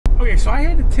Okay, so I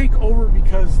had to take over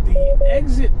because the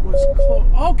exit was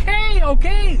closed.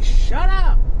 Okay, shut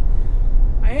up.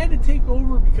 I had to take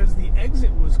over because the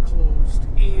exit was closed,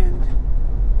 and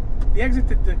the exit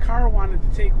that the car wanted to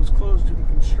take was closed due to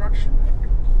construction.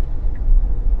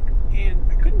 And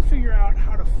I couldn't figure out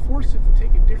how to force it to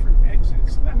take a different exit.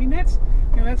 So, I mean, that's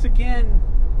again,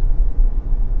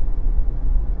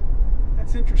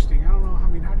 that's interesting. I don't know. I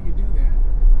mean, how do you do that?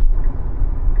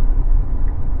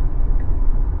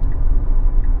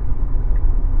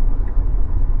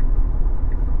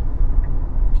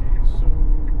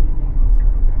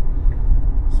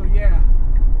 Yeah,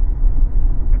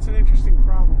 that's an interesting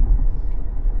problem.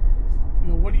 You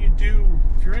know, what do you do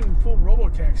if you're in full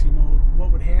Robotaxi mode?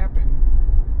 What would happen?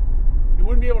 You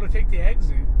wouldn't be able to take the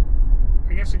exit.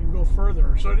 I guess it can go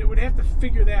further. So it would have to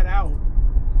figure that out.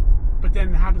 But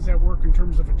then how does that work in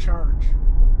terms of a charge?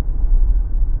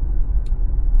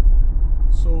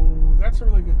 So that's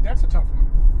a tough one.